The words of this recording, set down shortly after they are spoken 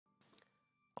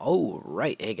Oh,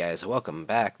 right. Hey guys, welcome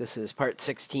back. This is part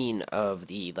 16 of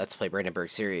the Let's Play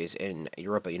Brandenburg series in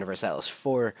Europa Universalis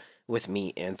 4 with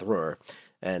me and Thror.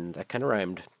 And that kind of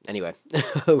rhymed. Anyway,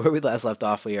 where we last left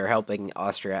off, we are helping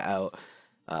Austria out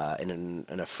in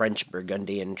a French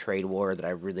Burgundian trade war that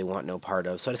I really want no part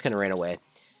of. So I just kind of ran away.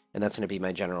 And that's going to be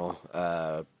my general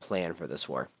plan for this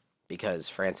war. Because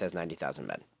France has 90,000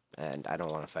 men. And I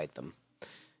don't want to fight them.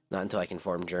 Not until I can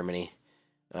form Germany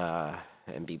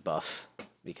and be buff.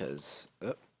 Because,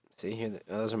 oh, see here,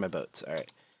 those are my boats. All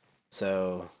right,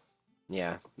 so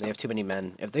yeah, they have too many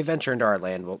men. If they venture into our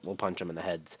land, we'll punch them in the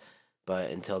heads. But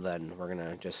until then, we're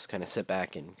gonna just kind of sit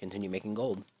back and continue making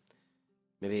gold.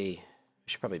 Maybe we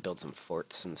should probably build some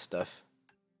forts and stuff.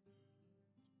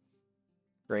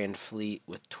 Grand fleet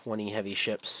with 20 heavy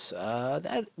ships.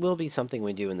 That will be something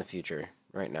we do in the future.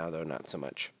 Right now, though, not so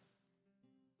much.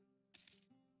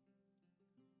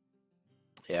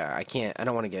 Yeah, I can't. I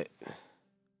don't want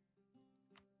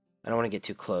to get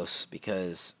too close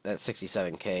because that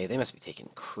 67k, they must be taking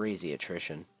crazy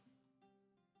attrition.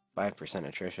 5%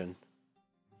 attrition.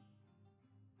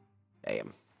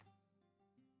 Damn.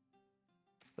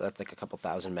 So that's like a couple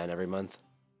thousand men every month.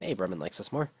 Hey, Bremen likes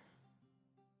us more.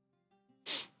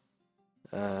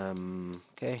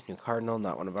 Okay, new cardinal,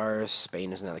 not one of ours.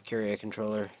 Spain is now the Curia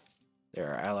controller.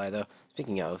 They're our ally, though.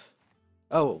 Speaking of...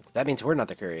 Oh, that means we're not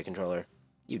the Curia controller.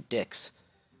 You dicks.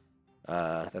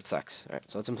 That sucks.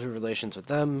 Alright, so let's improve relations with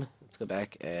them. Let's go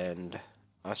back, and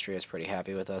Austria is pretty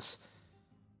happy with us.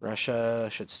 Russia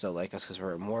should still like us because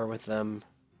we're at war with them.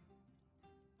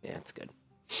 Yeah, it's good.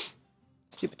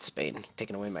 Stupid Spain,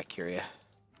 taking away my Curia.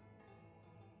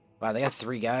 Wow, they got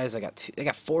 3 guys. I got 2. They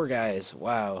got 4 guys.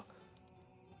 Wow.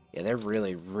 Yeah, they're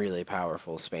really, really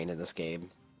powerful, Spain, in this game.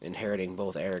 Inheriting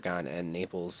both Aragon and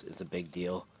Naples is a big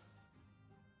deal.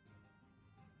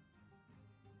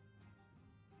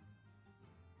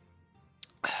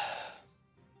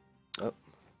 Oh.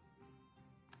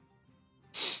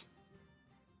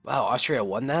 Wow, Austria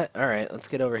won that? Alright, let's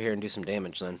get over here and do some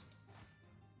damage then.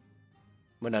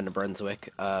 Went down to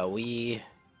Brunswick. Let's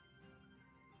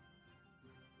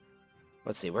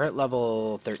see, we're at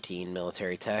level 13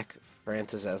 military tech.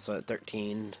 France is at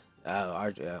 13.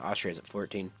 Austria's at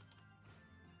 14.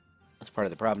 That's part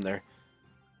of the problem there.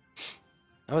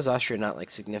 How is Austria not,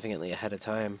 like, significantly ahead of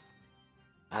time?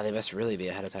 Ah, they must really be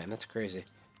ahead of time. That's crazy.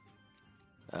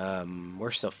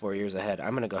 We're still 4 years ahead.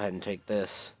 I'm gonna go ahead and take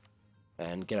this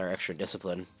and get our extra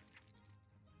discipline.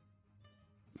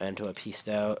 Mantua pieced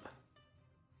out.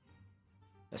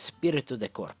 Espiritu de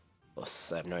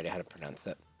Corpus. I have no idea how to pronounce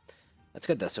that. That's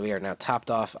good, though. So we are now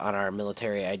topped off on our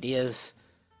military ideas.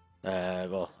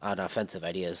 Well, on offensive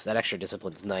ideas. That extra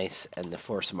discipline's nice, and the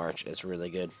force march is really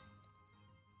good.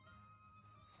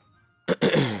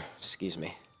 Excuse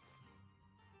me.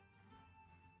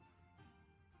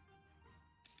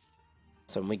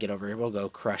 So when we get over here, we'll go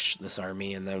crush this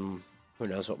army, and then who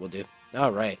knows what we'll do.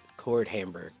 Alright, Cord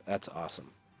Hamburg. That's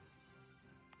awesome.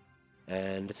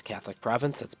 And it's a Catholic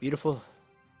province. That's beautiful.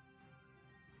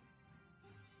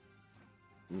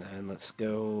 And then let's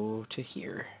go to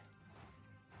here.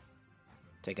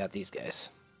 Take out these guys.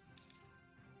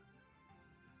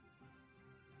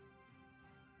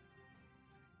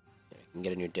 Yeah, you can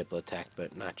get a new Diplo attack,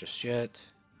 but not just yet.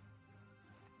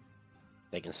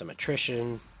 Making some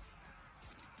attrition.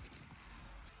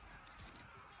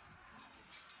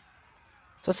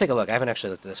 So let's take a look. I haven't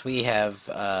actually looked at this. We have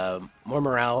more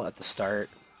morale at the start.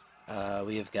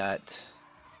 We have got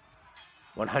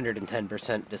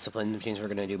 110% discipline, which means we're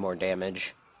going to do more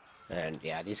damage. And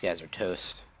yeah, these guys are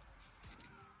toast.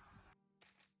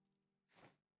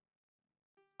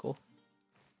 Cool.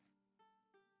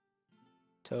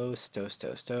 Toast, toast,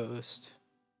 toast, toast.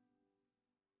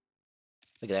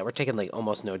 Look at that. We're taking like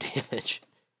almost no damage.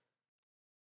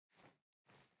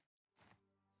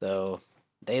 So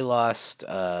they lost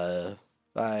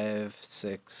 5,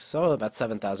 6, so about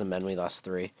 7,000 men. We lost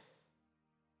 3.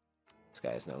 This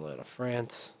guy is now loyal to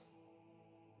France.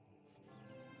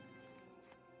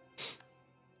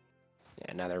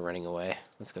 Yeah, now they're running away.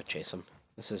 Let's go chase them.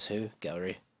 This is who?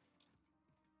 Gallery.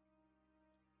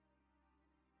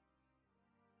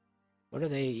 What do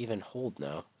they even hold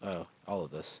now? Oh, all of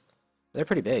this. They're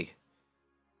pretty big.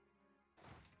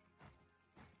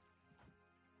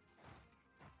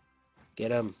 Get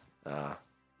them.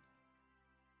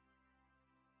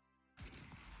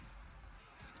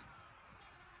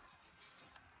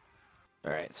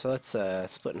 Alright, so let's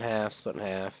split in half, split in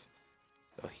half.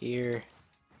 Go here.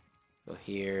 Go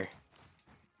here.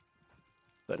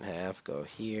 Split in half, go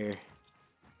here.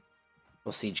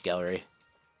 We'll siege Gallery.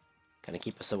 Kind of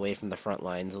keep us away from the front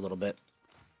lines a little bit.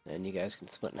 And you guys can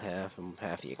split in half, and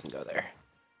half of you can go there.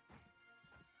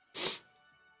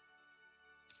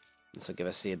 This will give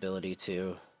us the ability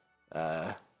to,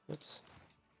 oops,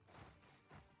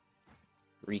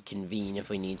 reconvene if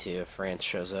we need to, if France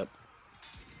shows up.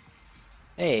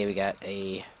 Hey, we got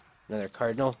another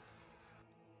cardinal.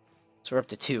 So we're up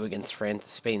to 2 against France.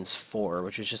 Spain's 4,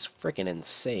 which is just freaking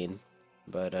insane.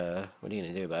 But, what are you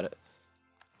gonna do about it?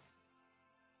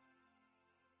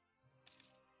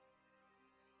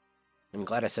 I'm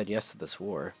glad I said yes to this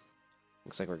war.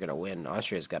 Looks like we're gonna win.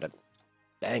 Austria's got a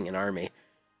banging army.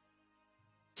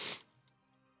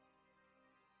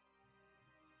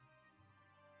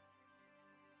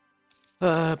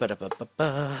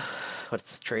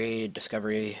 What's trade,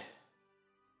 discovery,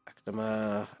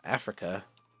 Africa?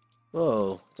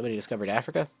 Whoa, somebody discovered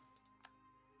Africa?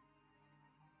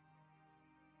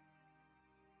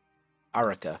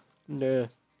 Arica. No.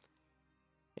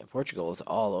 Yeah, Portugal is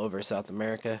all over South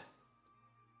America.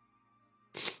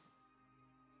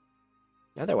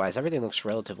 Otherwise, everything looks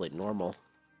relatively normal.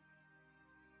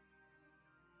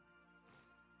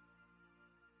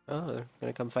 Oh, they're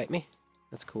gonna come fight me?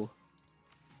 That's cool.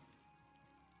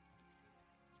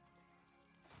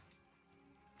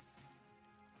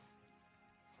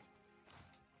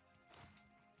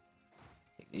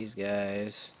 Take these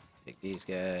guys. Take these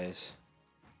guys.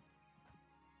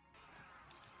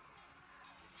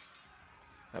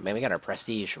 Oh man, we got our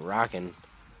prestige rocking.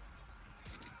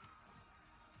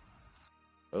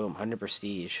 Boom, 100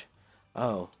 prestige.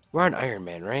 Oh, we're on Iron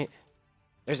Man, right?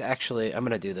 There's actually, I'm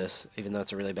gonna do this, even though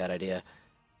it's a really bad idea.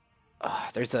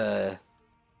 There's an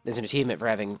achievement for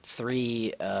having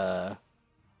 3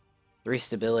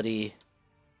 stability.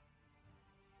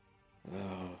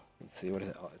 Oh, let's see, what is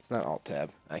it? Oh, it's not Alt Tab.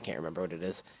 I can't remember what it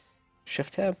is.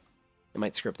 Shift Tab? It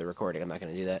might screw up the recording. I'm not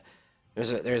gonna do that.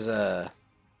 There's a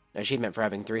achievement for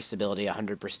having 3 stability,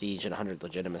 100 prestige, and 100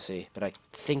 legitimacy, but I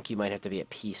think you might have to be at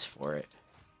peace for it.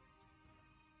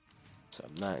 So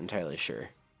I'm not entirely sure.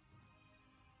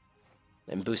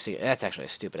 And boosting, that's actually a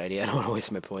stupid idea. I don't want to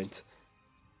waste my points.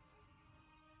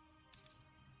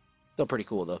 Still pretty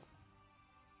cool, though.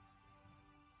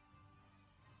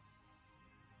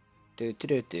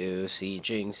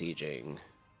 Sieging, sieging.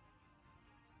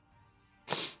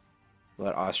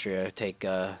 Let Austria take,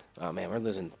 oh man, we're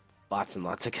losing lots and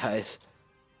lots of guys.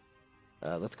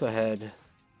 Let's go ahead.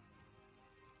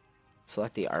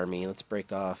 Select the army. Let's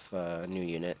break off a new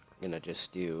unit. We're gonna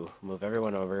just move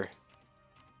everyone over.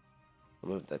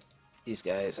 We'll move these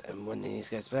guys, and when these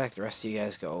guys back, the rest of you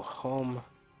guys go home.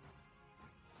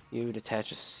 You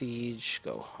detach a siege,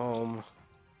 go home.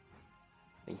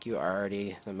 I think you are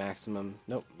already the maximum.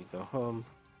 Nope, you go home.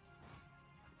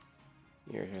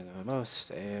 You're the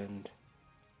most, and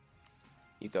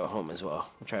you go home as well.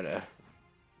 We'll try to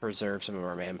preserve some of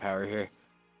our manpower here.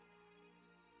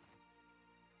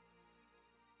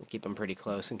 We'll keep them pretty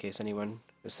close in case anyone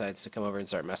decides to come over and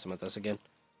start messing with us again.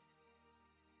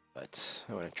 But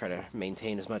I want to try to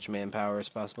maintain as much manpower as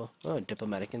possible. Oh,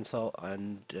 diplomatic insult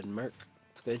on Denmark.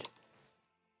 That's good.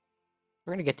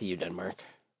 We're going to get to you, Denmark.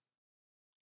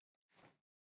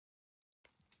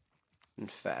 In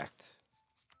fact.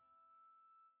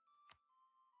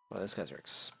 Well, those guys are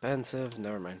expensive.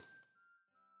 Never mind.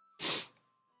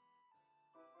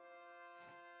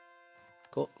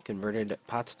 Cool. Converted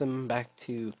Potsdam back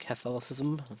to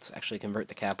Catholicism. Let's actually convert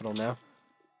the capital now.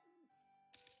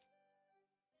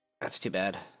 That's too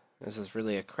bad. This is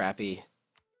really a crappy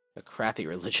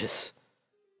religious.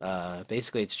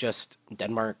 Basically, it's just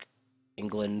Denmark,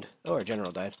 England. Oh, our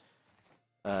general died.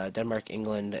 Denmark,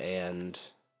 England, and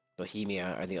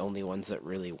Bohemia are the only ones that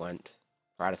really went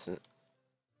Protestant.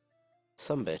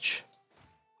 Some bitch.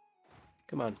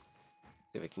 Come on.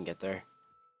 See if we can get there.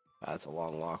 Wow, that's a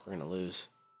long walk. We're gonna lose.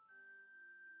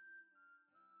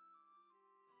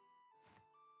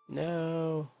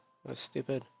 No. That was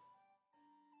stupid.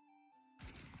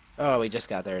 Oh, we just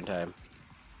got there in time.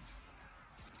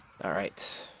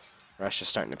 Alright. Russia's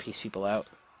starting to piece people out.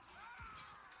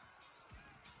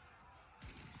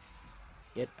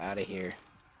 Get out of here.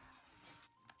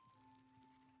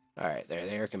 Alright,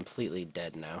 they're completely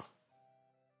dead now.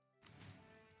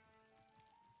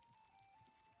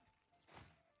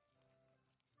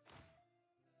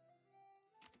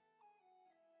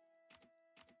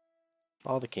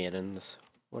 All the cannons.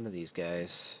 One of these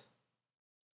guys.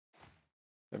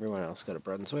 Everyone else go to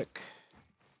Brunswick.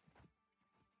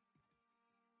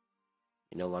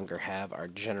 We no longer have our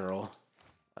general.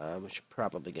 We should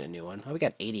probably get a new one. Oh, we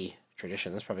got 80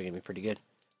 tradition. That's probably going to be pretty good.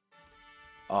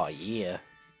 Oh, yeah.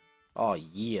 Oh,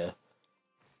 yeah.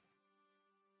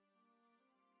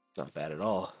 Not bad at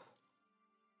all.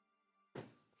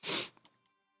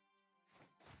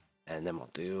 And then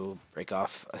we'll break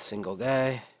off a single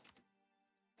guy.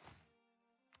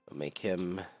 We'll make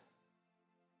him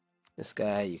this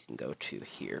guy. You can go to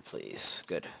here, please.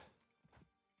 Good.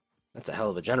 That's a hell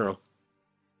of a general.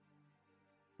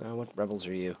 What rebels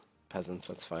are you? Peasants,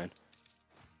 that's fine.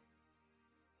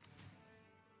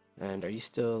 And are you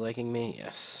still liking me?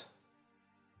 Yes.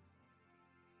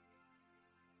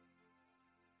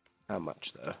 How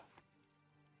much, though?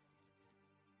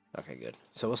 Okay, good.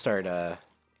 So we'll start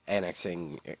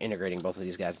integrating both of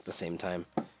these guys at the same time.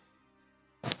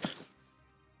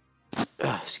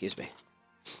 Excuse me.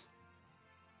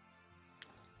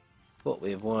 Cool,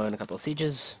 we've won a couple of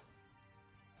sieges.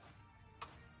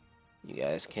 You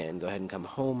guys can go ahead and come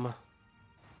home.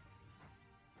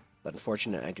 But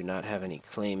unfortunately, I do not have any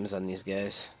claims on these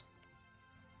guys.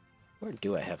 Where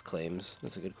do I have claims?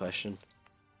 That's a good question.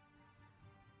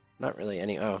 Not really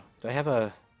any. Oh, do I have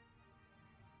a...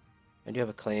 I do have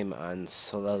a claim on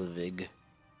Solvig.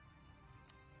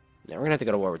 Yeah, we're gonna have to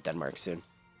go to war with Denmark soon.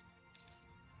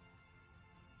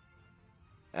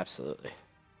 Absolutely.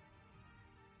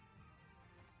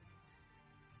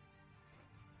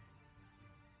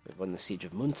 We've won the Siege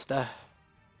of Munster.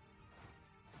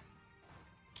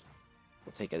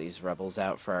 We'll take these rebels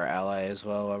out for our ally as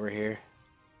well while we're here.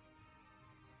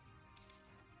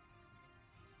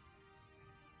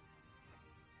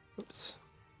 Oops.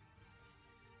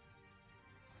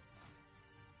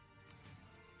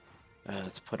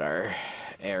 Let's put our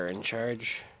heir in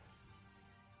charge.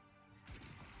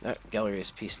 Gallery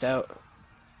is pieced out.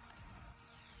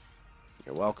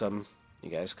 You're welcome. You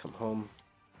guys come home.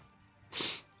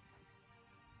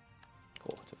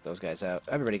 Cool. Took those guys out.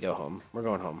 Everybody go home. We're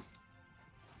going home.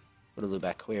 Go to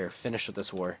Lubeck. We are finished with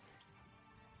this war.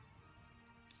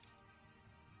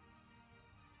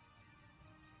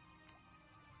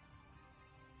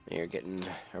 You're getting...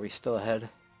 Are we still ahead?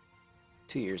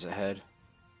 2 years ahead.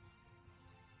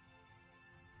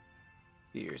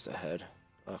 2 years ahead.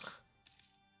 Ugh.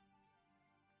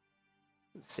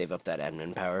 Save up that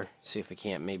admin power. See if we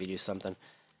can't maybe do something.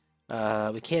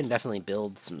 We can definitely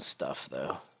build some stuff,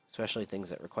 though. Especially things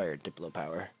that require Diplo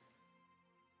power.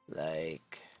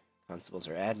 Like... Constables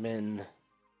or admin.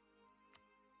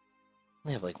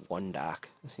 They have like one dock.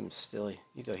 That seems silly.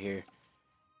 You go here.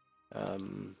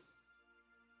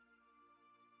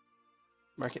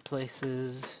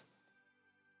 Marketplaces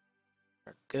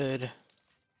are good.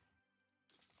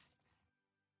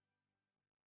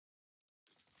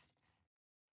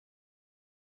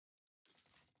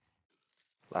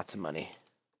 Lots of money.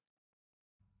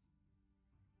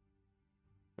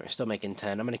 We're still making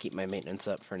 10. I'm going to keep my maintenance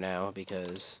up for now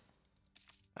because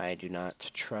I do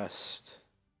not trust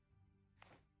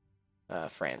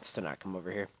France to not come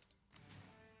over here.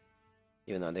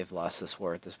 Even though they've lost this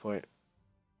war at this point.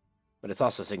 But it's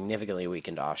also significantly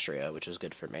weakened Austria, which is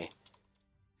good for me.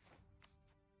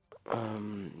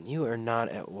 You are not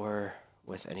at war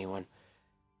with anyone.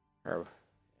 Or,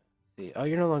 see, oh,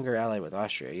 you're no longer allied with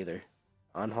Austria either.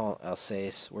 Anhalt,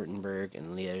 Alsace, Württemberg,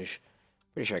 and Liège.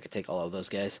 Pretty sure I could take all of those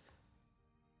guys.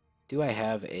 Do I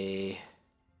have a...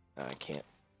 I can't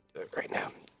do it right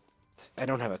now. I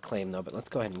don't have a claim, though, but let's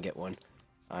go ahead and get one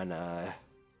on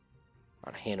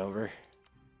Hanover.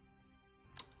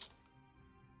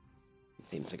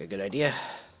 Seems like a good idea.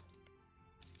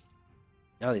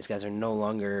 Now these guys are no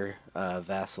longer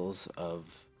vassals of...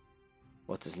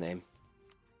 What's his name?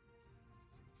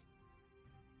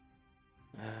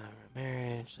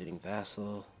 Marriage, leading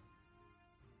vassal.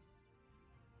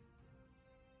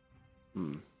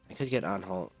 I could get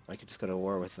Anhalt. I could just go to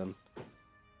war with them.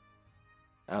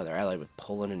 Oh, they're allied with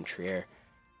Poland and Trier.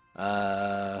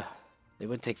 They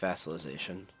would take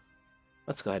vassalization.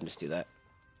 Let's go ahead and just do that.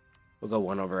 We'll go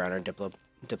one over on our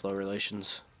Diplo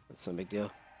relations. That's no big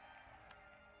deal.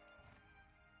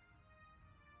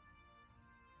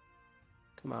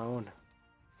 Come on.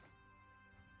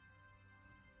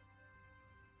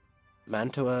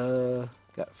 Mantua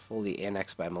got fully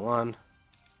annexed by Milan.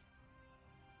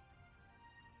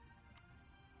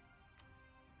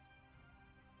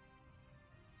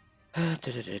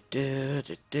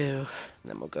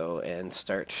 Then we'll go and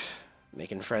start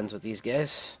making friends with these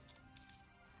guys.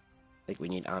 I think we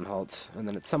need Anhalt, and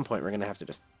then at some point we're going to have to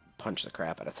just punch the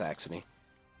crap out of Saxony.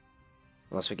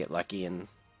 Unless we get lucky and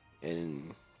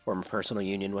form a personal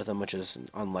union with them, which is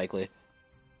unlikely.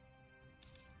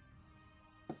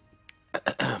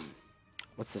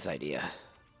 What's this idea?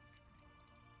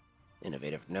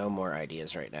 Innovative. No more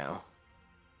ideas right now.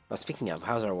 Oh, speaking of,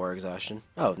 how's our war exhaustion?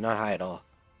 Oh, not high at all.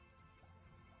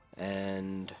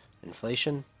 And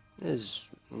inflation is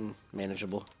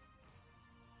manageable.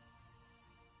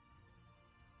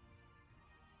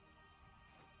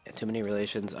 Yeah, too many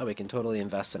relations. Oh, we can totally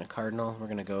invest in a cardinal. We're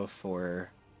gonna go for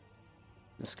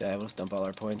this guy. We'll just dump all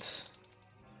our points.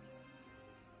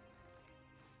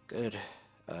 Good.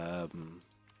 Papal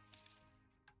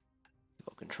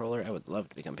controller. I would love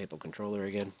to become papal controller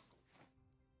again.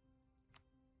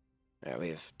 Alright,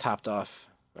 we've topped off.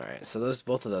 Alright, so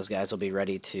both of those guys will be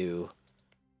ready to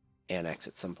annex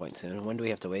at some point soon. When do we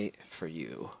have to wait for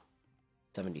you?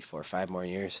 74. 5 more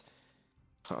years.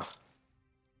 Huh.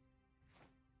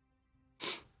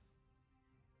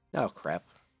 Oh crap.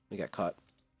 We got caught.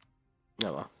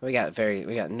 Oh well. We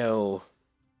got no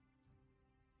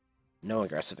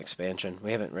aggressive expansion.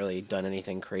 We haven't really done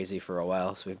anything crazy for a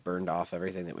while, so we've burned off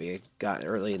everything that we got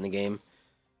early in the game.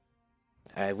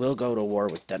 I will go to war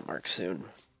with Denmark soon.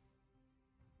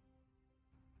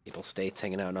 People states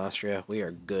hanging out in Austria. We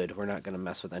are good. We're not going to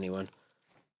mess with anyone.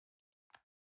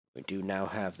 We do now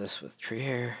have this with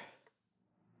Trier.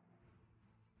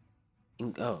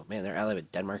 Oh man, they're allied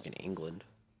with Denmark and England.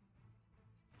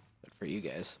 But for you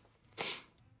guys.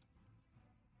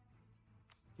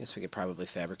 Guess we could probably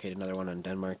fabricate another one on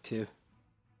Denmark too.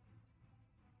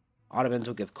 Ottomans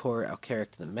will give Kor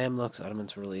Alkaric to the Mamluks.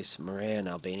 Ottomans will release Morea and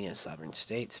Albania as sovereign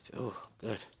states. Oh,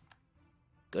 good.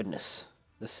 Goodness.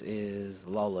 This is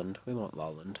Lolland. We want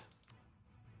Lolland.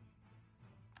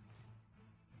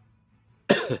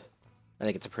 I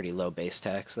think it's a pretty low base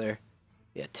tax there.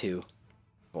 Yeah, 2,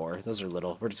 4. Those are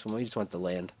little. We just want the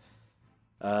land.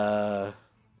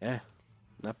 Yeah,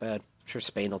 not bad. I'm sure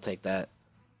Spain will take that.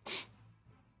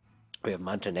 We have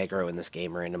Montenegro in this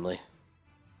game randomly.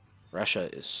 Russia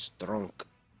is strong.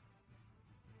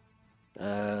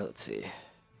 Let's see.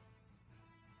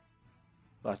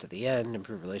 Bought at the end,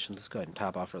 improve relations. Let's go ahead and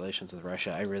top off relations with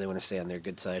Russia. I really want to stay on their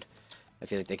good side. I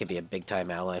feel like they could be a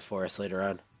big-time ally for us later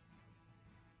on.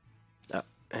 Oh,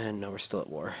 and no, we're still at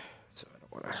war, so I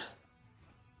don't want to.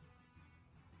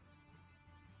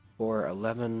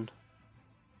 4-11,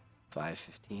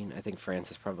 5-15. I think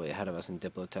France is probably ahead of us in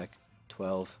Diplotech.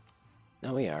 12.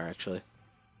 No, we are, actually.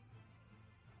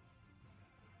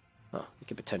 Oh, we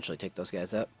could potentially take those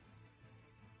guys up.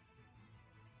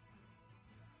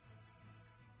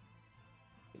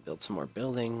 Build some more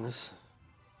buildings.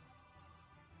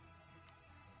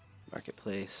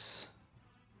 Marketplace.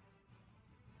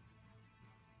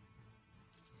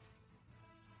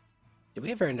 Did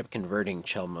we ever end up converting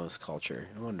Chelmo's culture?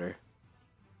 I wonder.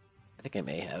 I think I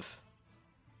may have.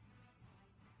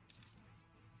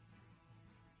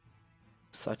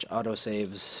 Such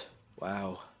autosaves.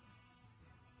 Wow.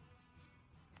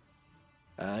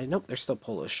 Nope, they're still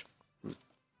Polish.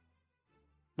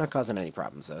 Not causing any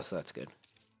problems, though, so that's good.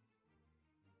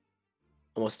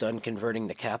 Almost done converting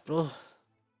the capital.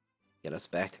 Get us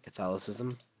back to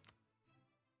Catholicism.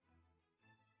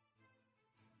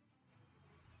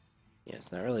 Yeah,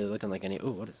 it's not really looking like any...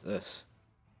 Ooh, what is this?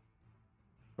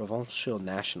 Provincial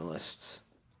nationalists.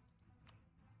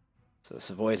 So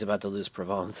Savoy is about to lose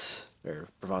Provence. Or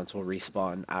Provence will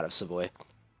respawn out of Savoy.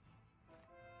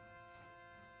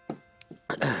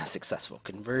 Successful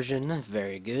conversion.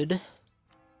 Very good.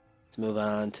 Let's move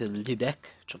on to Lübeck,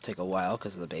 which will take a while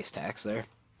because of the base tax there.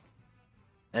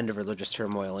 End of religious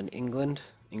turmoil in England.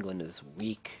 England is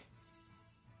weak.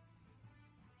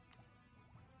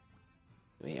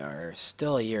 We are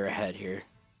still a year ahead here.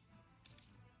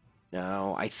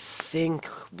 Now, I think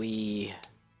we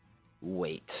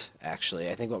wait, actually.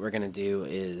 I think what we're going to do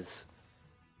is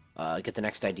get the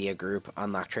next idea group,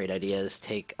 unlock trade ideas,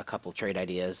 take a couple trade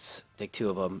ideas, take 2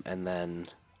 of them, and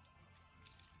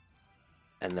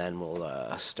then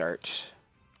we'll start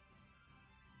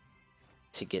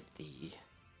to get the...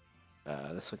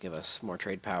 this will give us more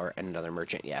trade power and another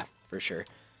merchant, yeah, for sure.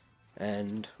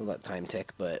 And we'll let time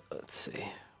tick, but let's see.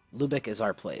 Lübeck is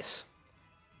our place.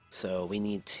 So we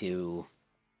need to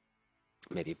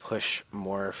maybe push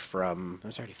more from...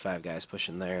 There's already 5 guys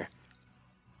pushing there.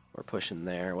 We're pushing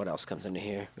there. What else comes into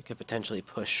here? We could potentially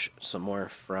push some more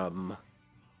from...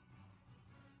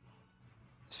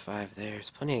 There's 5 there. There's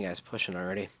plenty of guys pushing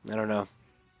already. I don't know.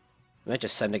 We might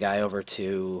just send a guy over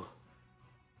to...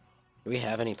 Do we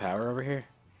have any power over here?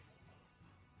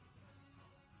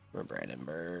 Or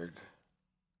Brandenburg.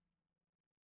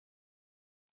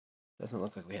 Doesn't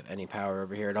look like we have any power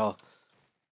over here at all.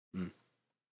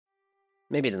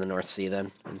 Maybe to the North Sea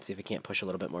then, and see if we can't push a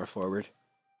little bit more forward.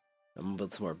 I'm gonna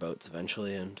build some more boats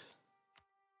eventually and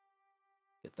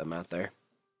get them out there.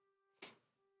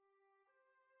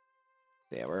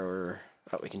 So yeah, we're...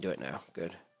 Oh, we can do it now.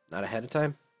 Good. Not ahead of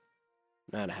time?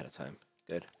 Not ahead of time.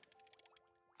 Good.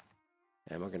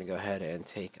 And we're gonna go ahead and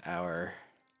take our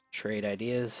trade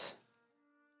ideas.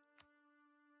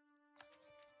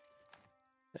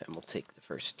 And we'll take the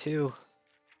first 2.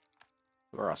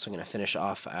 We're also going to finish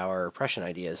off our Prussian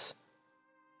ideas.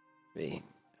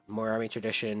 More army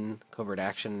tradition, covert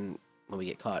action when we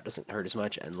get caught doesn't hurt as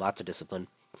much, and lots of discipline.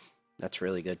 That's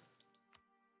really good.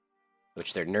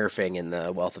 Which they're nerfing in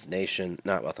the Wealth of Nations.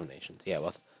 Not Wealth of Nations. Yeah,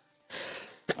 Wealth.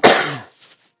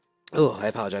 Oh, I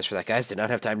apologize for that, guys. Did not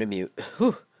have time to mute.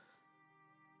 Whew.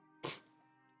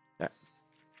 Right.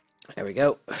 There we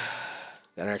go. Got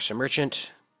an extra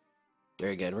merchant.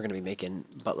 Very good. We're going to be making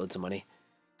buttloads of money.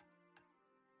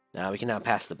 Now we can now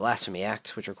pass the Blasphemy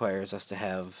Act, which requires us to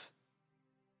have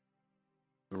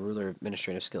a ruler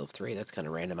administrative skill of 3. That's kind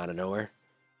of random out of nowhere.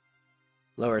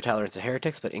 Lower tolerance of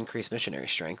heretics, but increased missionary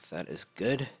strength. That is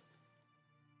good.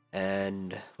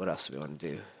 And what else do we want to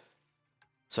do?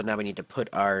 So now we need to put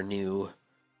our new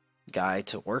guy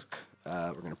to work.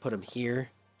 We're going to put him here.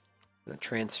 I'm going to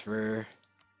transfer.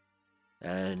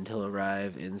 And he'll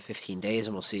arrive in 15 days,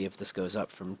 and we'll see if this goes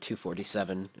up from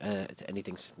 247 to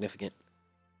anything significant.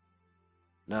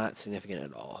 Not significant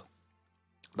at all.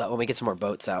 But when we get some more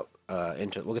boats out,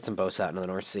 we'll get some boats out into the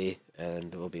North Sea,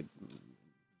 and we'll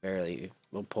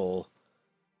pull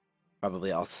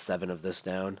probably all 7 of this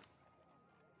down.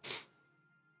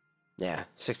 Yeah,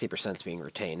 60% is being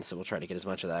retained, so we'll try to get as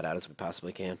much of that out as we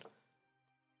possibly can.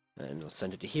 And we'll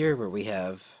send it to here, where we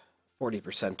have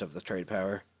 40% of the trade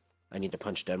power. I need to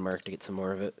punch Denmark to get some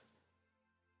more of it.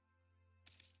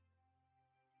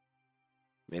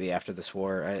 Maybe after this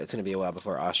war, it's going to be a while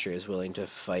before Austria is willing to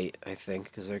fight, I think,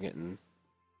 because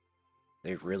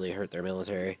they've really hurt their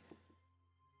military.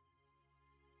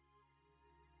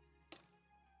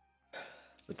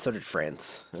 But so did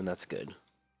France, and that's good.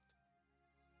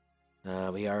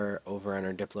 We are over on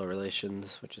our Diplo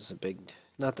relations, which is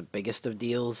not the biggest of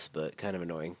deals, but kind of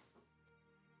annoying.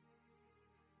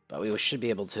 But we should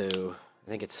be able to, I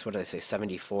think it's, what did I say,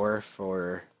 74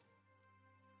 for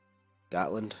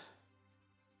Gotland.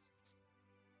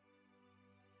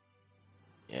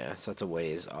 Yeah, so that's a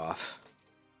ways off.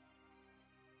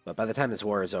 But by the time this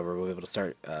war is over, we'll be able to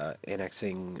start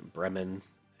annexing Bremen,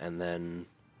 and then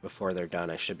before they're done,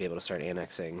 I should be able to start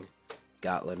annexing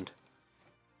Gotland.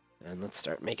 And let's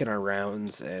start making our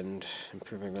rounds and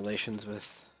improving relations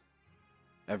with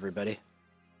everybody.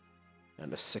 Down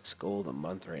to 6 gold a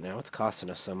month right now. It's costing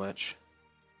us so much.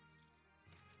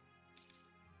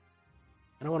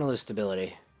 I don't want to lose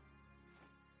stability.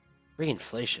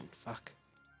 Reinflation, fuck.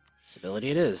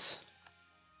 Stability it is.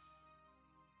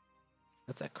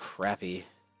 That's a crappy...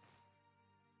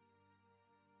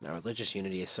 Now, religious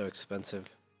unity is so expensive.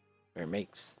 Or it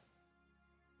makes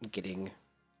getting...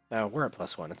 Oh, we're at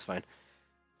 +1, it's fine.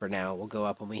 For now, we'll go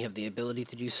up when we have the ability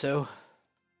to do so.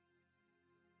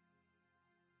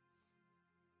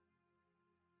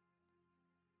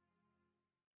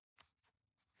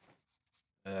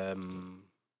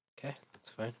 Okay, that's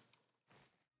fine.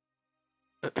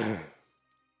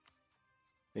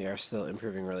 We are still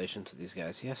improving relations with these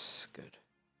guys. Yes, good.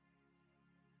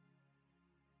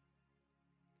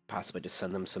 Possibly just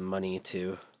send them some money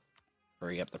to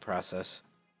hurry up the process.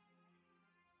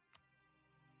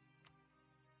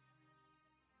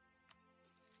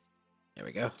 There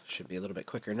we go. Should be a little bit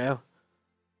quicker now.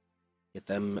 Get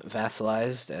them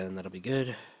vassalized, and that'll be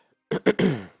good.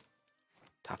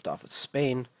 Topped off with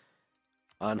Spain.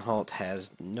 Anhalt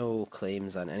has no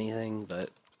claims on anything, but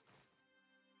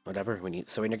whatever.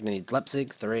 So we're going to need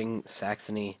Leipzig, Thuringia,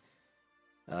 Saxony,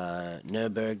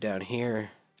 Neuburg down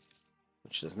here,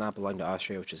 which does not belong to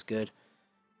Austria, which is good.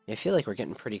 I feel like we're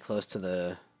getting pretty close to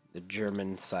the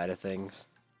German side of things.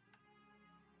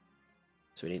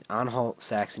 So we need Anhalt,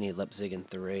 Saxony, Leipzig, and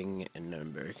Thuringia, and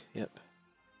Nuremberg. Yep.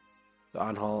 So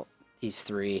Anhalt, these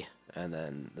 3, and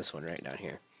then this one right down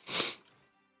here.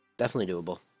 Definitely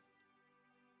doable.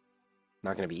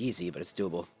 Not going to be easy, but it's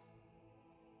doable.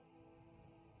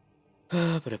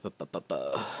 I'm going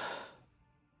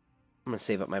to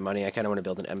save up my money. I kind of want to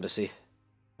build an embassy.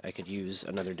 I could use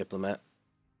another diplomat.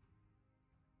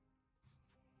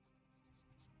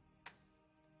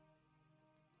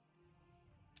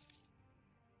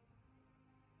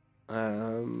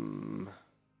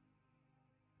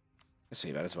 Guess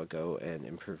we might as well go and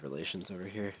improve relations over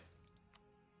here.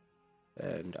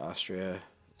 And Austria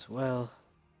as well.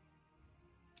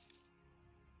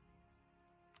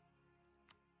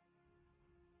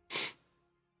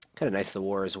 Kind of nice the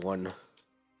war is won.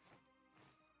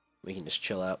 We can just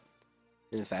chill out.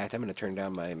 In fact, I'm going to turn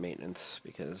down my maintenance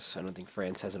because I don't think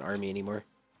France has an army anymore.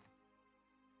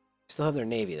 Still have their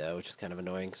navy though, which is kind of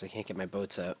annoying because I can't get my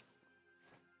boats out.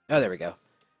 Oh, there we go.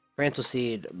 France will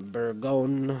cede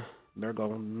Bourgogne to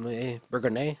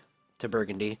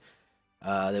Burgundy.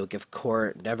 They will give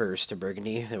court Nevers to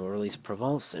Burgundy. They will release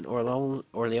Provence and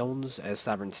Orleans as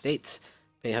sovereign states.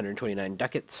 Pay 129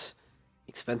 ducats.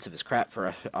 Expensive as crap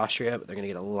for Austria, but they're going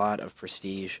to get a lot of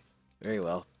prestige. Very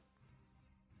well.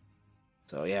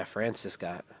 So yeah, France just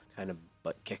got kind of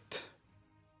butt kicked,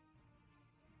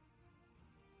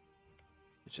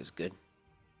 which is good.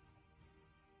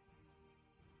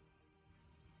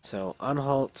 So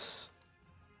Anhalt,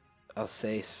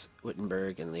 Alsace,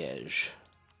 Wittenberg, and Liège.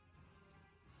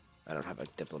 I don't have a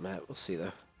diplomat. We'll see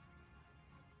though.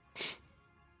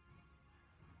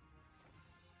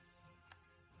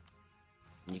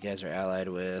 You guys are allied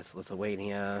with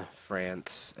Lithuania,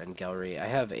 France, and Gallery. I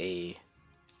have a...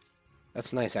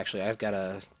 That's nice, actually. I've got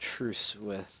a truce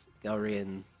with Gallery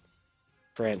and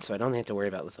France, so I don't have to worry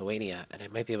about Lithuania, and I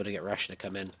might be able to get Russia to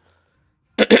come in.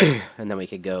 And then we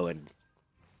could go and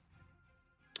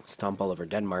stomp all over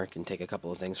Denmark and take a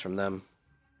couple of things from them.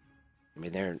 I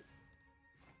mean, they're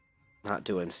not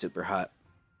doing super hot.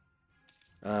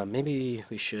 Maybe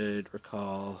we should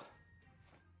recall...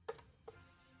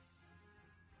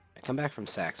 I come back from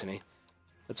Saxony.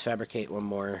 Let's fabricate one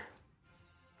more.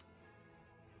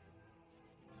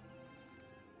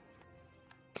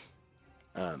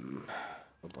 One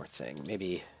more thing.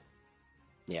 Maybe,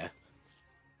 yeah.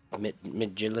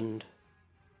 Midtjylland.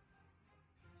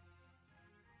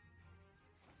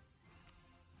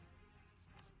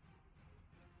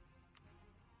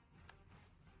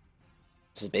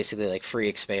 This is basically like free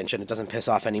expansion. It doesn't piss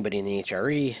off anybody in the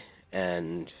HRE,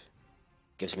 and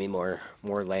gives me more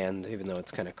land, even though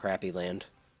it's kind of crappy land.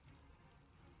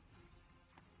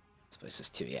 This place is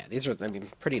too, yeah. These are, I mean,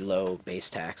 pretty low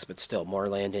base tax, but still more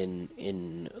land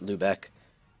in Lubeck,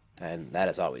 and that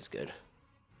is always good.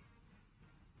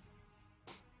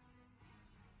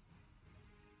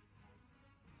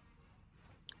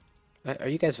 Are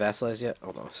you guys vassalized yet?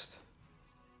 Almost.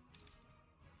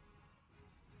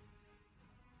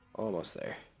 Almost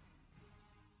there.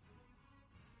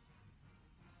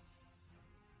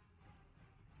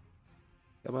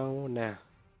 Come on now.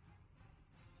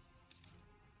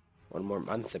 One more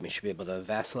month and we should be able to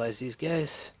vassalize these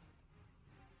guys.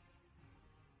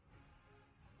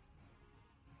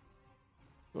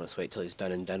 Let's wait till he's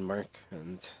done in Denmark,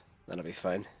 and that'll be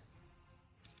fine.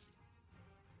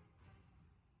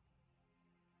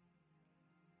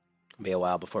 It'll be a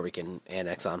while before we can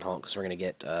annex Anhalt, because we're going to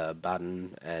get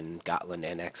Baden and Gotland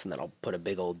annexed, and that'll put a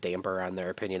big old damper on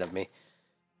their opinion of me.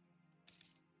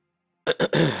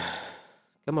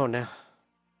 Come on now.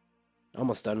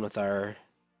 Almost done with our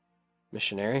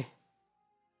missionary.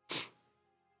 It's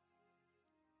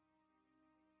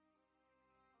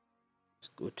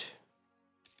good.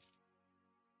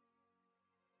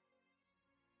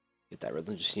 Get that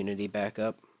religious unity back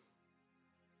up.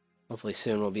 Hopefully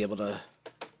soon we'll be able to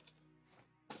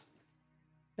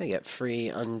get free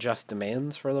unjust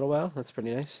demands for a little while. That's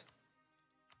pretty nice.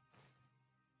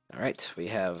 Alright, we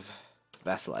have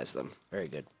vassalized them. Very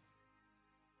good.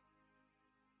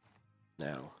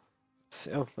 Now,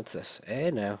 so what's this? Hey,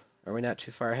 now, are we not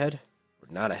too far ahead?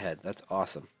 We're not ahead. That's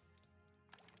awesome.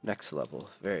 Next level.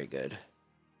 Very good.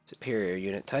 Superior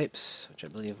unit types, which I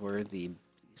believe were these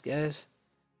guys.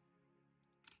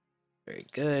 Very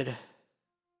good.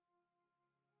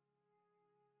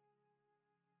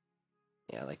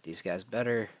 Yeah, I like these guys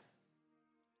better.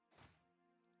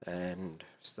 And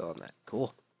still on that.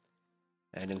 Cool.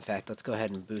 And in fact, let's go ahead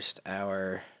and boost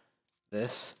our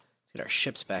this. Let's get our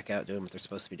ships back out doing what they're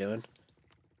supposed to be doing.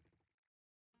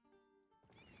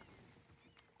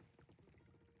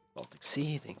 Baltic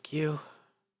Sea, thank you.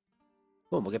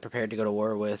 Cool, we'll get prepared to go to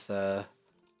war with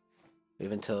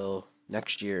even until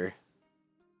next year.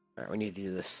 Alright, we need to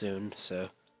do this soon, so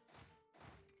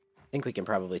I think we can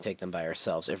probably take them by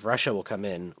ourselves. If Russia will come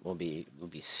in, we'll be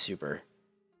super.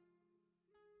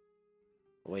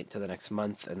 We'll wait until the next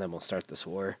month, and then we'll start this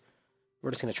war.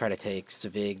 We're just going to try to take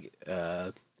Svig,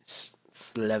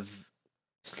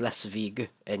 Schleswig,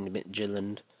 and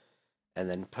Midtjylland, and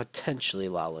then potentially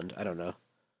Lolland. I don't know.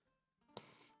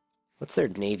 What's their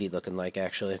navy looking like,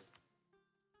 actually?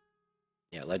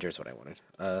 Yeah, Ledger's what I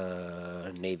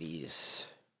wanted. Navies.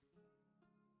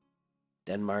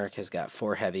 Denmark has got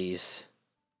 4 heavies,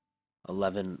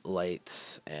 11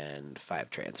 lights, and 5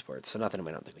 transports. So nothing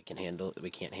I don't think we can handle. We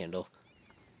can't handle.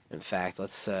 In fact,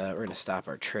 let's we're gonna stop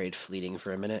our trade fleeting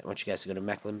for a minute. I want you guys to go to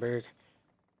Mecklenburg.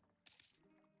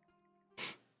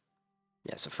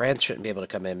 Yeah, so France shouldn't be able to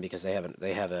come in because they have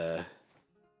a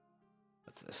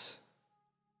what's this?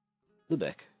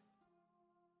 Lubeck.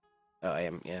 Oh, I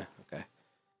am, yeah, okay.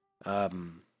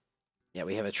 Yeah,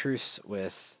 we have a truce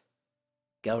with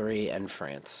Gallery and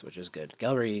France, which is good.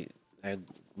 Gallery, I'm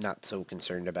not so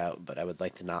concerned about, but I would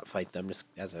like to not fight them just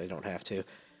as I don't have to.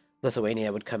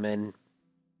 Lithuania would come in.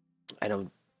 I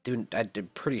don't I'm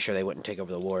pretty sure they wouldn't take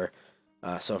over the war.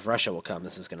 So if Russia will come,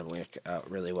 this is going to work out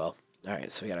really well. All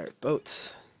right, so we got our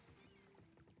boats.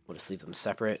 We'll just leave them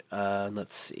separate.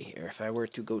 Let's see here. If I were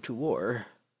to go to war,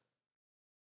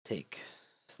 take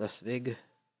Schleswig,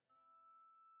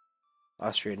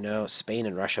 Austria, no. Spain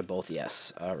and Russia, both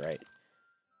yes. All right.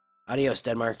 Adios,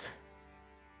 Denmark.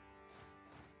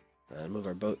 Move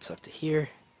our boats up to here.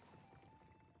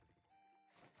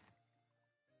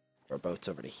 Our boats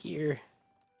over to here.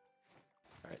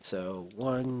 Alright, so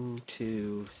 1,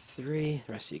 2, 3.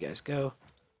 The rest of you guys go.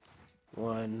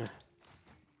 1,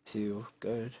 2,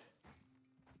 good.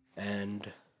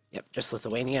 And, yep, just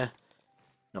Lithuania.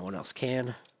 No one else can.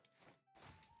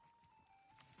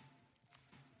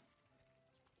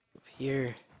 Move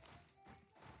here.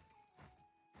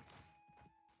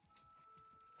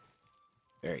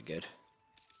 Very good.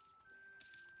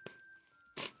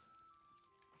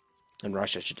 And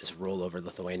Russia should just roll over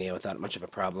Lithuania without much of a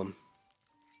problem.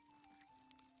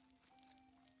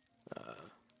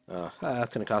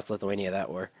 That's going to cost Lithuania that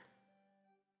war.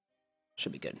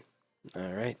 Should be good.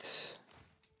 Alright.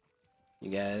 You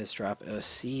guys drop a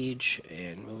siege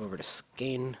and move over to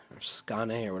Skane, or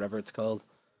Skane, or whatever it's called.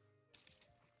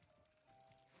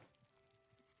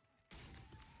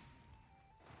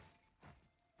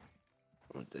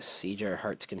 We'll just siege our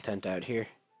heart's content out here.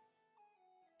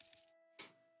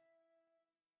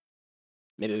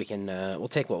 Maybe we can, we'll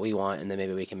take what we want, and then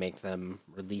maybe we can make them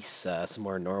release some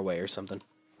more Norway or something.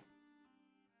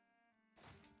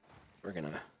 We're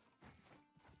gonna...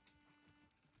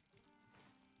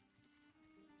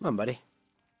 Come on, buddy.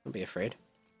 Don't be afraid.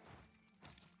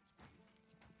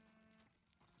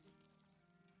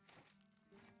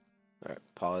 Alright,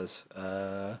 pause.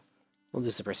 We'll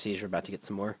lose the prestige. We're about to get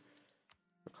some more.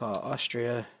 We'll call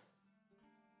Austria.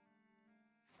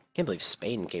 Can't believe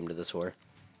Spain came to this war.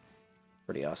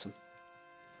 Pretty awesome.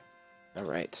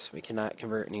 Alright, we cannot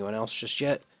convert anyone else just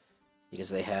yet, because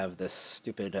they have this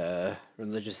stupid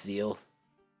religious zeal.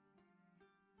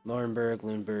 Lauenburg,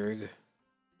 Lüneburg.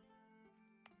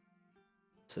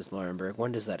 This is Lauenburg.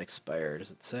 When does that expire,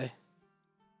 does it say?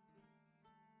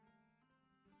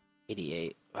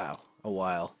 88. Wow, a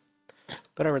while.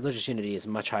 But our religious unity is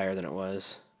much higher than it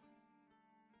was.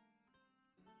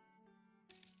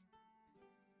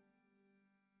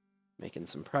 Making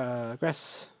some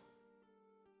progress.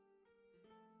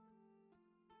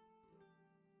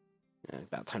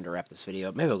 About time to wrap this video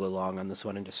up. Maybe I'll go long on this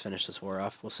one and just finish this war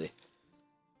off. We'll see.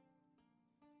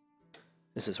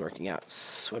 This is working out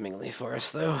swimmingly for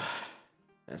us, though.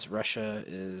 As Russia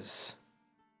is...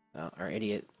 Well, our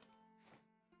idiot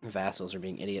vassals are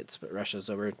being idiots, but Russia's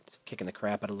over kicking the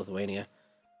crap out of Lithuania.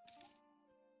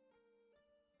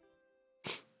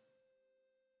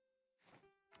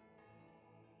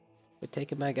 Quit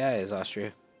taking my guys,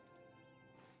 Austria.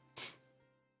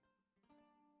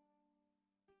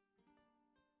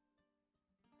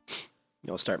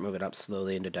 We'll start moving up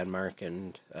slowly into Denmark,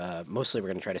 and mostly we're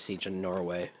going to try to siege in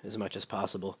Norway as much as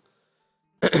possible.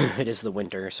 It is the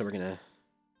winter, so we're going to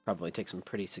probably take some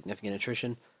pretty significant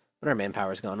attrition, but our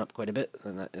manpower's gone up quite a bit,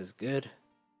 and that is good.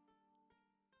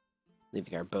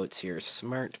 Leaving our boats here is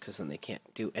smart, because then they can't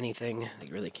do anything. They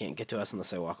really can't get to us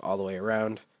unless they walk all the way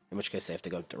around, in which case they have to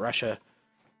go up to Russia.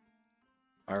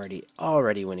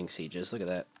 Already winning sieges, look at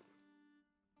that.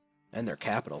 And their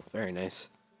capital, very nice.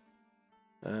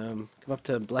 Come up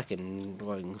to Blecken.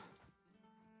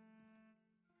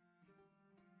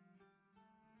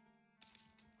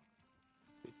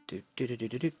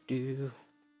 Do.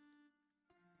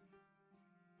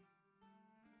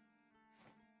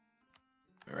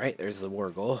 Alright, there's the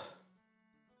war goal.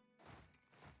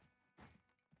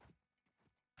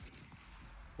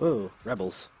 Whoa,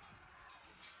 rebels.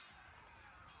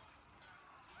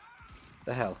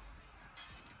 The hell?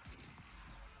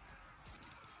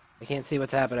 I can't see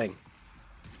what's happening.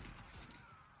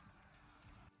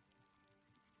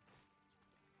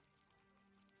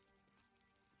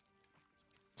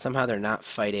 Somehow they're not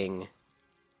fighting.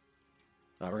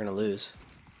 Oh, we're gonna lose.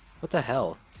 What the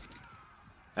hell?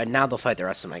 And now they'll fight the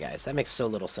rest of my guys. That makes so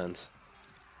little sense.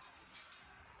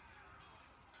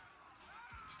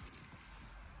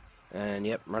 And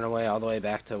yep, run away all the way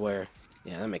back to where...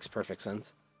 Yeah, that makes perfect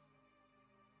sense.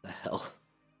 The hell?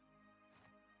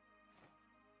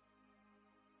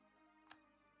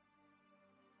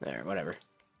 There, whatever.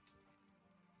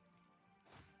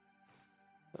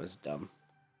 That was dumb.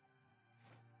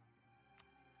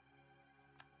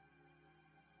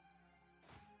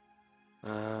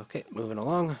 Okay, moving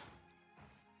along.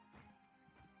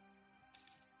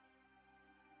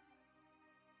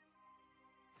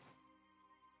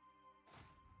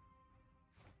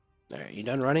 Alright, you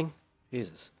done running?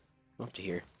 Jesus. Come up to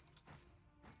here.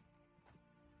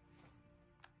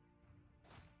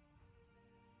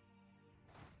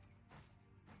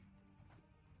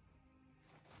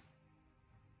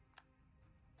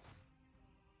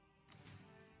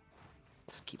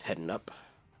 Let's keep heading up.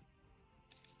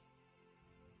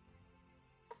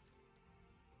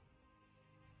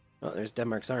 Oh, there's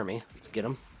Denmark's army. Let's get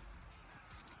them.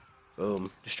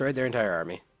 Boom. Destroyed their entire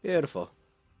army. Beautiful.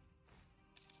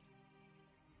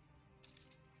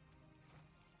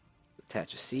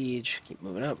 Attach a siege. Keep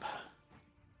moving up.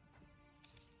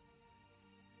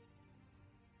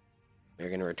 They're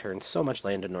going to return so much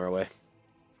land to Norway.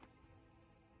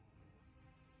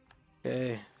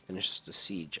 Okay. Finish the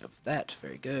siege of that.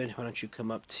 Very good. Why don't you come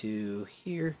up to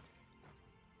here?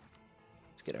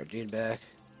 Let's get our dude back.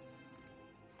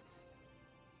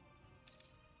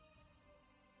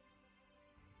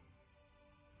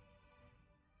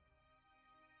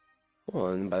 Well,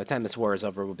 and by the time this war is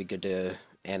over, we'll be good to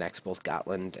annex both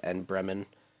Gotland and Bremen,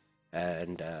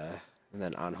 and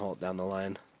then Anhalt down the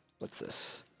line. What's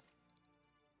this?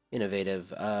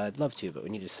 Innovative. I'd love to, but we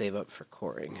need to save up for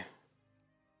coring.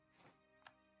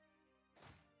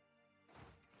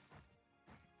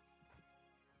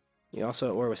 You also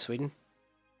at war with Sweden?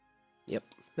 Yep.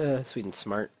 Sweden's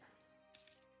smart.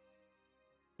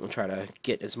 We'll try to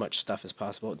get as much stuff as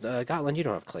possible. Gotland, you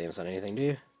don't have claims on anything, do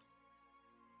you?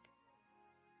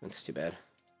 That's too bad.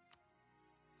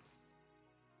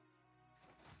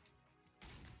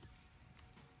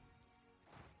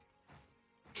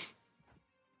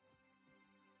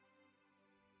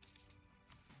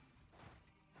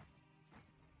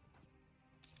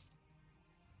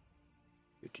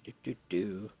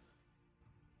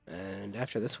 And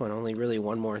after this one, only really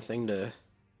one more thing to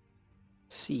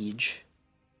siege.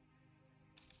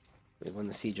 We won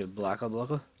the siege of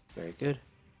Blocka. Very good.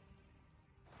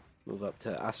 Move up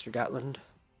to Ostergotland.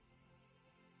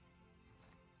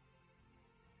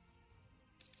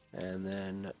 And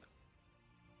then...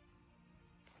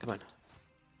 Come on.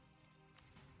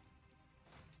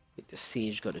 Get the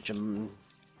siege, go to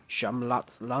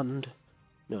Jamlatland.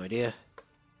 No idea.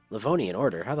 Livonian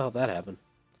Order. How the hell did that happen?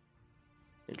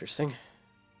 Interesting.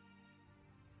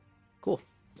 Cool.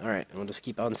 Alright, and we'll just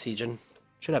keep on sieging.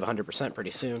 Should have 100%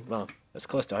 pretty soon. Well, as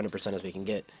close to 100% as we can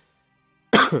get.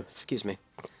 Excuse me.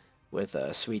 With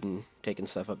Sweden taking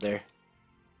stuff up there.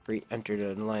 Entered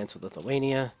an alliance with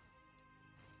Lithuania.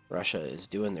 Russia is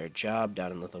doing their job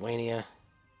down in Lithuania.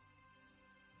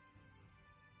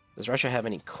 Does Russia have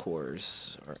any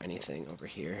cores or anything over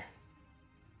here?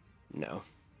 No.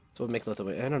 So we'll make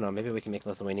Lithuania... I don't know, maybe we can make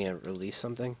Lithuania release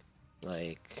something?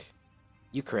 Like...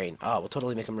 Ukraine. Ah, we'll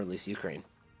totally make them release Ukraine.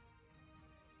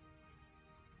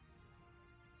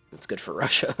 It's good for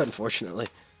Russia, unfortunately.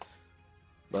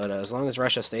 But as long as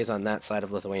Russia stays on that side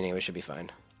of Lithuania, we should be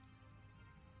fine.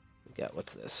 We got,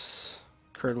 what's this?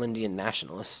 Kurlandian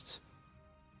nationalists.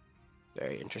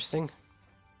 Very interesting.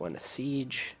 Won a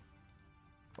siege.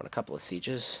 Won a couple of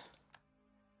sieges.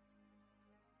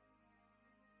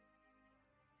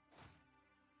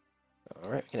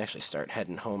 Alright, we can actually start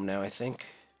heading home now, I think.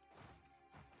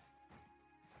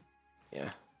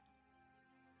 Yeah.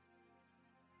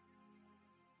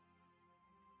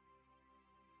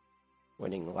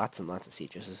 Winning lots and lots of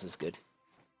sieges. This is good.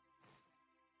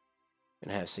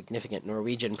 Gonna have significant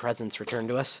Norwegian presence returned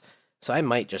to us. So I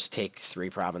might just take 3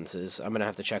 provinces. I'm gonna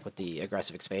have to check what the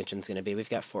aggressive expansion is gonna be. We've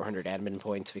got 400 admin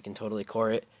points. We can totally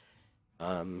core it.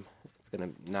 It's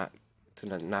gonna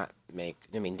not make.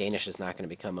 I mean, Danish is not gonna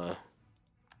become a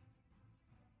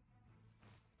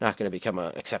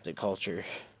accepted culture,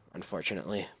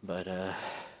 unfortunately. But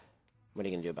what are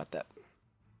you gonna do about that?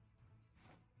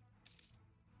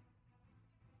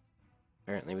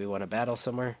 Apparently we won a battle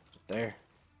somewhere. There.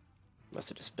 Must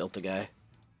have just built a guy.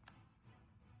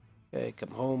 Okay, come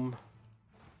home.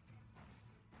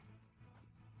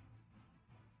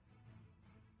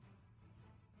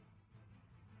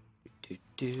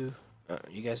 Oh,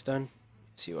 you guys done?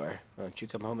 Yes, you are. Why don't you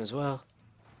come home as well?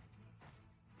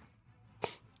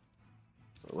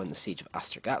 We'll win the siege of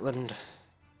Ostergotland.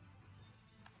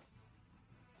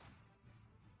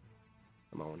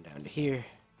 Come on down to here.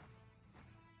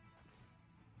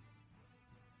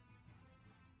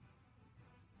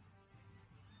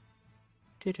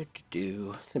 It's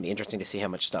gonna be interesting to see how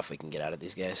much stuff we can get out of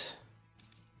these guys.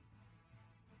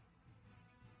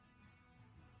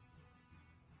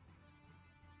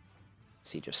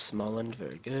 Siege of Småland,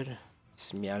 very good.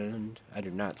 Smjaland, I do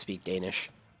not speak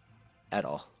Danish at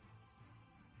all.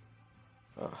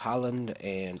 Holland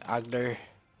and Agder.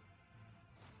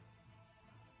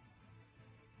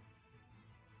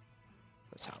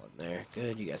 There's Holland there.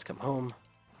 Good, you guys come home.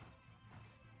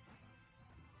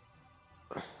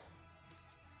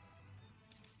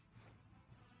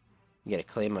 get a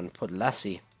claim on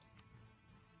Podlasie.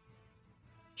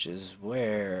 Which is,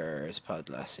 where is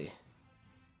Podlasie?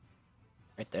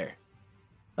 Right there.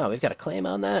 Oh, we've got a claim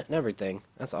on that and everything.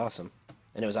 That's awesome.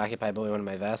 And it was occupied by one of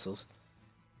my vassals.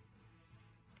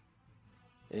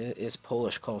 It is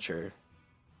Polish culture.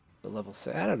 The level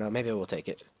 6. I don't know. Maybe we'll take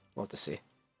it. We'll have to see.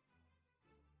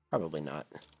 Probably not.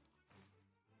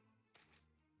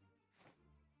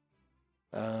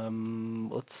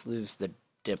 Let's lose the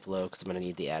Diplo because I'm going to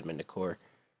need the admin to core.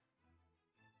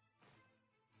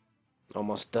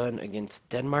 Almost done against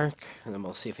Denmark, and then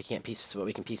we'll see if we can't piece what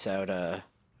we can piece out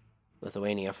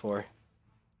Lithuania for.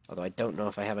 Although I don't know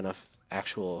if I have enough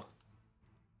actual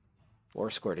war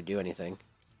score to do anything.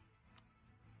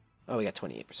 Oh, we got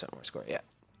 28% war score, yeah.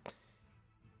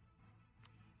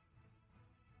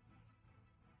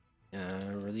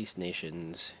 Release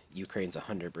nations. Ukraine's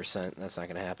 100%. That's not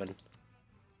going to happen.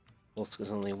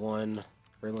 Volska's only 1.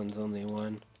 Kurland's only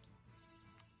 1.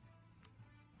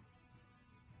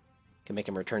 Can make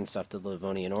him return stuff to the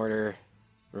Livonian Order.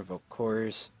 Revoke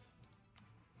cores.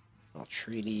 All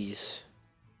treaties.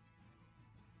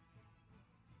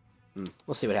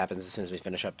 We'll see what happens as soon as we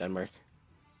finish up Denmark.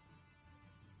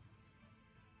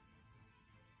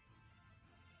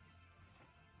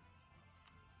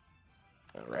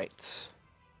 Alright.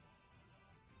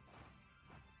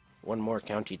 One more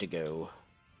county to go.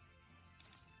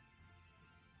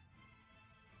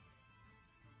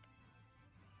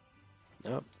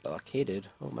 Oh, blockaded.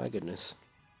 Oh my goodness.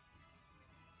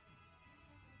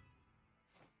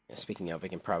 Yeah, speaking of, we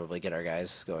can probably get our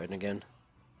guys going again.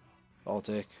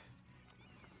 Baltic.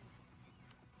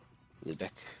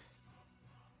 Lubeck.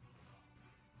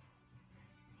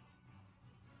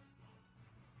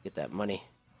 Get that money.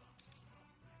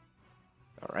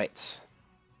 Alright.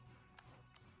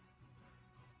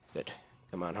 Good.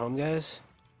 Come on home, guys.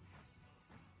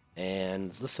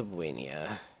 And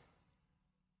Lithuania.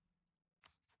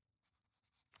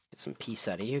 Get some peace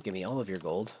out of you. Give me all of your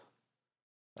gold.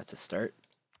 That's a start.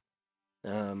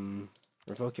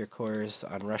 Revoke your cores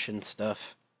on Russian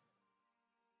stuff.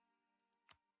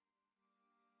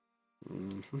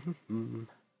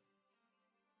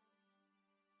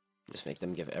 Just make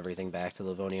them give everything back to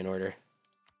Livonian Order.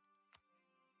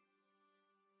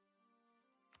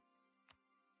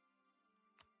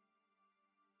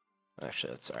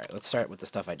 Actually, that's alright. Let's start with the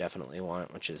stuff I definitely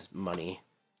want, which is money.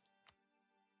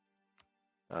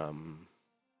 And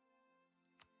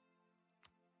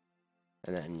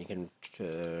then you can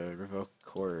revoke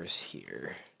cores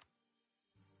here.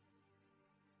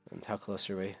 And how close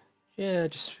are we? Yeah,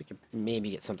 just we could maybe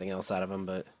get something else out of them,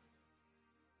 but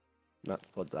not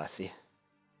Podlasie.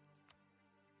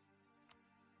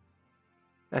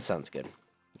 That sounds good.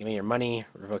 Give me your money,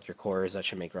 revoke your cores. That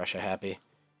should make Russia happy.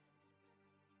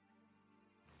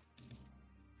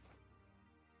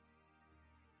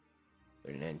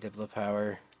 $39 Diplo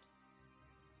power.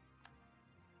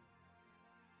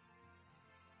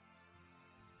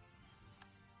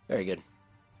 Very good.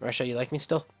 Russia, you like me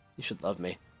still? You should love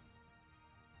me.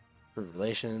 Improved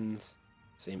relations.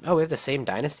 Same. Oh, we have the same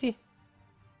dynasty?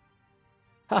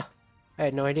 Huh. I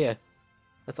had no idea.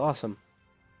 That's awesome.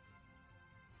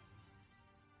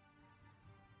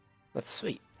 That's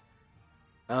sweet.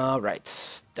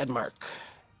 Alright. Denmark.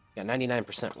 Got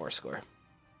 99% war score.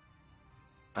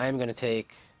 I'm going to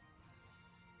take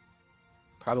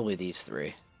probably these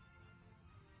 3.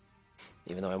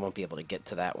 Even though I won't be able to get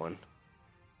to that one.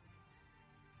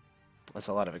 That's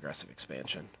a lot of aggressive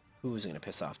expansion. Who's going to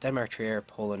piss off? Denmark, Trier,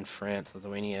 Poland, France,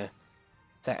 Lithuania.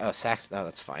 Saxon. Oh,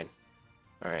 that's fine.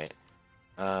 Alright.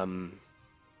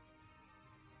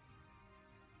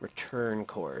 Return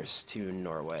cores to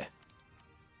Norway.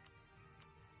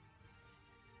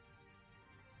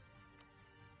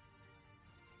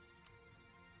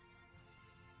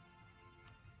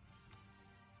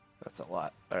 That's a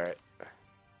lot. Alright.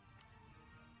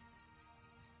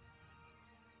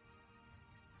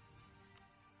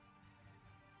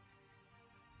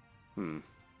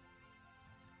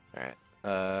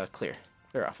 Alright. Clear.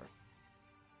 Clear offer.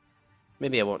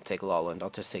 Maybe I won't take Lawland.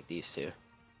 I'll just take these 2.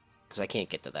 Because I can't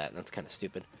get to that, and that's kind of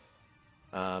stupid.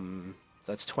 So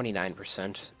that's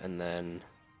 29%, and then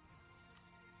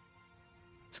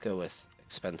let's go with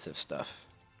expensive stuff.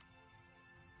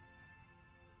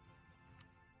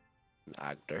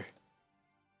 Agder.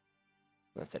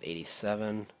 That's at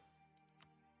 87.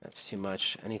 That's too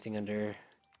much. Anything under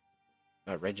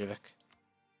Reykjavik?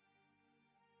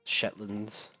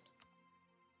 Shetlands.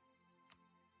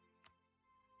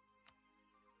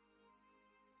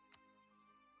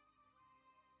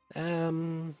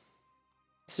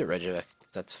 Let's do Reykjavik,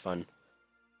 'cause that's fun.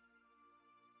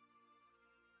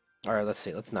 Alright, let's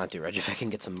see. Let's not do Reykjavik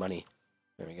and get some money.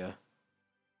 There we go.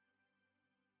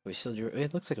 We still do...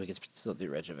 It looks like we can still do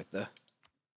Reykjavik, though.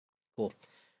 Cool.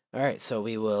 Alright, so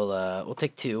we will, we'll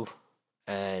take 2,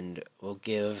 and we'll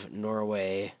give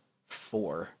Norway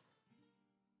 4.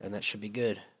 And that should be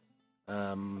good.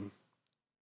 We'll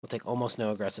take almost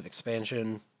no aggressive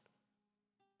expansion.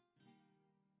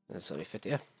 This will be 50.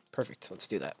 Yeah, perfect. Let's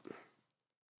do that.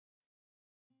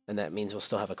 And that means we'll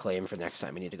still have a claim for the next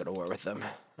time we need to go to war with them.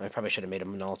 I probably should have made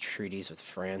them null treaties with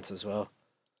France as well.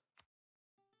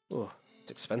 Ooh,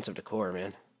 it's expensive to core,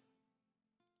 man.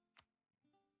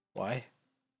 Why?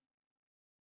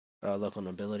 Local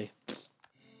nobility.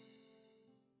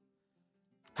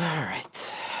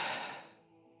 Alright.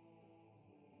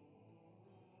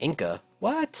 Inca?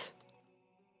 What?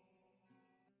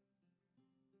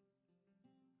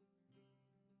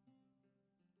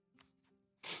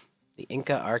 The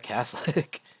Inca are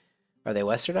Catholic. Are they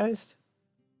westernized?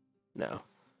 No.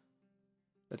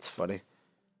 That's funny.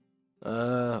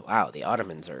 Wow, the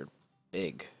Ottomans are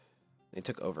big. They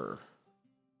took over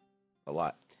a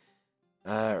lot.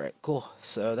 Alright, cool.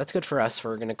 So that's good for us.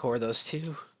 We're gonna core those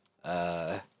 2.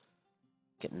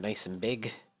 Getting nice and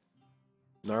big.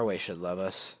 Norway should love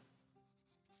us.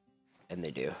 And they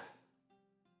do.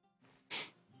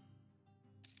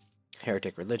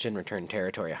 Heretic religion, return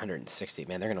territory 160.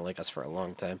 Man, they're gonna like us for a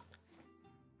long time.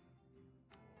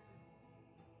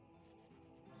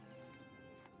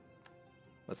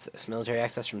 What's this? Military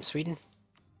access from Sweden?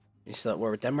 You still at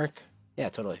war with Denmark? Yeah,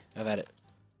 totally. I've had it.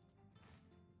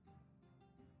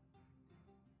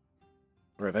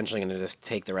 We're eventually gonna just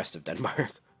take the rest of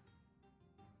Denmark.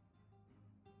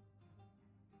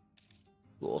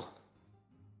 Cool.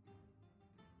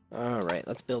 Alright,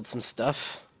 let's build some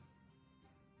stuff.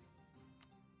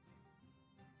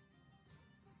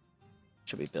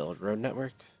 Should we build road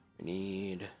network? We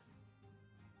need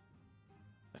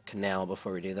a canal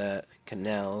before we do that.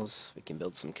 Canals. We can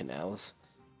build some canals.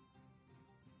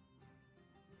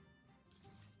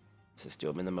 Let's just do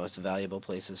them in the most valuable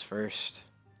places first.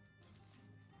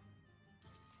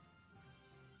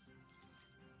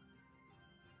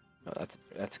 Oh,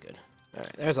 that's good.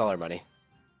 Alright, there's all our money.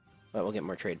 But we'll get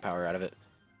more trade power out of it.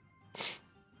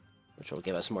 Which will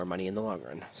give us more money in the long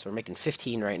run. So we're making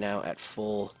 15 right now at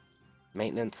full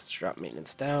maintenance. Let's drop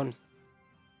maintenance down.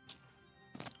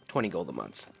 20 gold a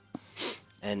month.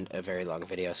 And a very long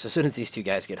video. So as soon as these 2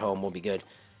 guys get home, we'll be good.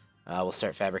 We'll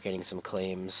start fabricating some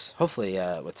claims. Hopefully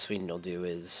what Sweden will do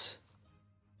is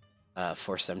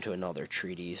force them to annul their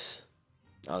treaties.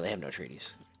 Oh, they have no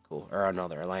treaties. Cool. Or annul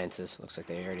their alliances. Looks like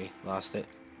they already lost it.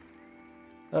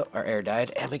 Oh, our heir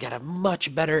died. And we got a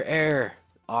much better heir.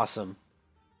 Awesome.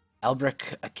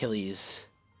 Albric Achilles.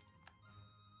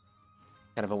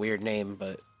 Kind of a weird name,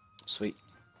 but sweet.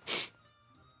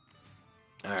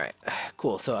 Alright,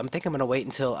 cool. So I think I'm going to wait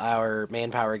until our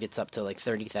manpower gets up to like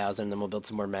 30,000, then we'll build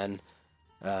some more men.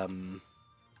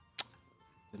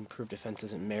 Improve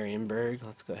defenses in Marienburg.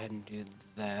 Let's go ahead and do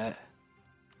that.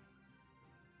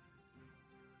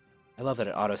 I love that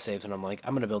it autosaves when I'm like,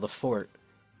 I'm going to build a fort.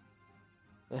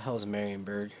 Where the hell is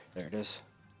Marienburg? There it is.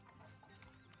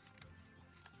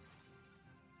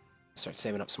 Start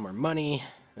saving up some more money,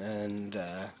 and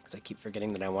because I keep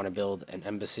forgetting that I want to build an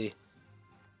embassy.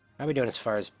 How are we doing as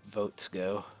far as votes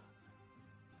go?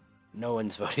 No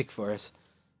one's voting for us.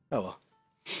 Oh well.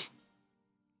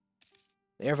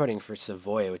 They are voting for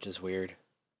Savoy, which is weird.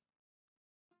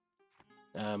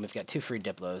 We've got 2 free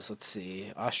diplos. Let's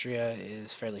see. Austria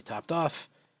is fairly topped off.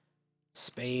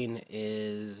 Spain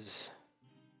is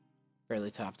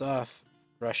fairly topped off.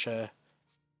 Russia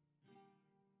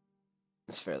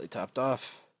is fairly topped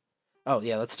off. Oh,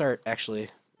 yeah, let's start actually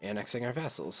annexing our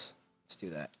vassals. Let's do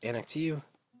that. Annex you.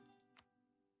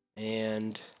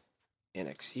 And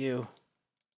annex you.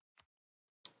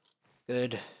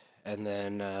 Good. And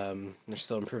then they're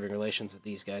still improving relations with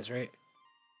these guys, right?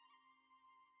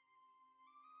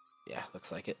 Yeah,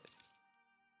 looks like it.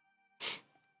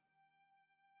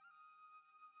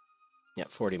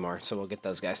 Yep, 40 more. So we'll get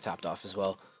those guys topped off as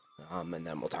well. And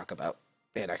then we'll talk about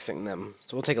annexing them.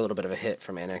 So we'll take a little bit of a hit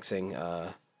from annexing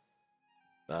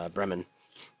Bremen.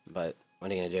 But what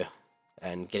are you going to do?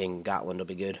 And getting Gotland will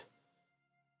be good.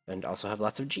 And also have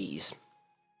lots of G's.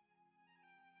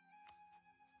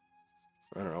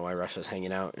 I don't know why Russia's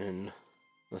hanging out in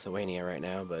Lithuania right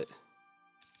now, but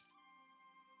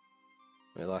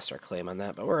we lost our claim on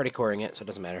that, but we're already coring it, so it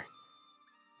doesn't matter.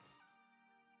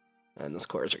 And those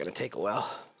cores are going to take a while.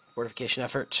 Fortification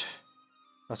effort.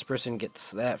 Last person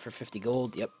gets that for 50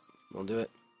 gold. Yep, we'll do it.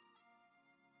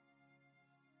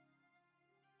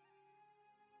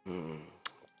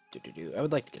 I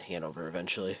would like to get Hanover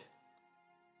eventually.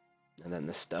 And then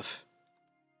this stuff.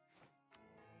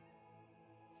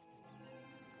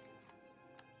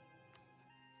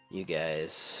 You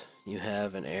guys, you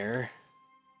have an error.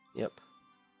 Yep.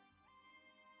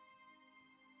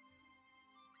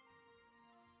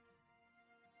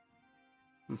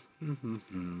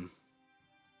 Man,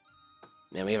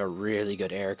 we have a really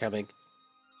good error coming.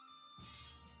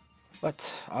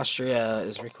 What? Austria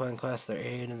is reconquest their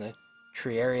aid in the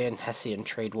Trierian-Hessian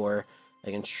trade war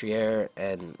against Trier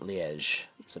and Liège.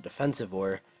 It's a defensive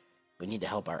war. We need to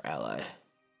help our ally.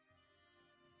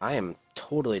 I am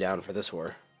totally down for this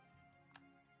war.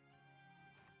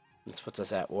 This puts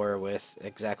us at war with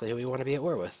exactly who we want to be at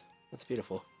war with. That's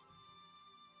beautiful.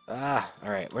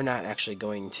 Alright, we're not actually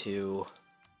going to...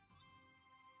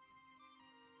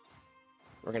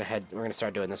 We're gonna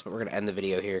start doing this, but we're gonna end the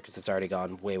video here because it's already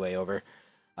gone way over.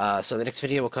 So the next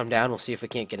video will come down. We'll see if we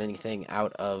can't get anything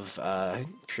out of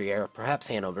Trier, perhaps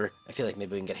Hanover. I feel like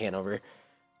maybe we can get Hanover.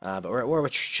 But we're at war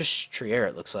with just Trier,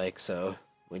 it looks like, so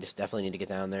we just definitely need to get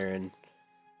down there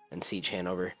and siege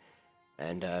Hanover.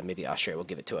 And maybe Austria will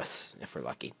give it to us, if we're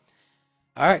lucky.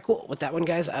 Alright, cool. With that one,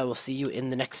 guys, I will see you in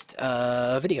the next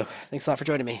video. Thanks a lot for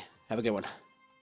joining me. Have a good one.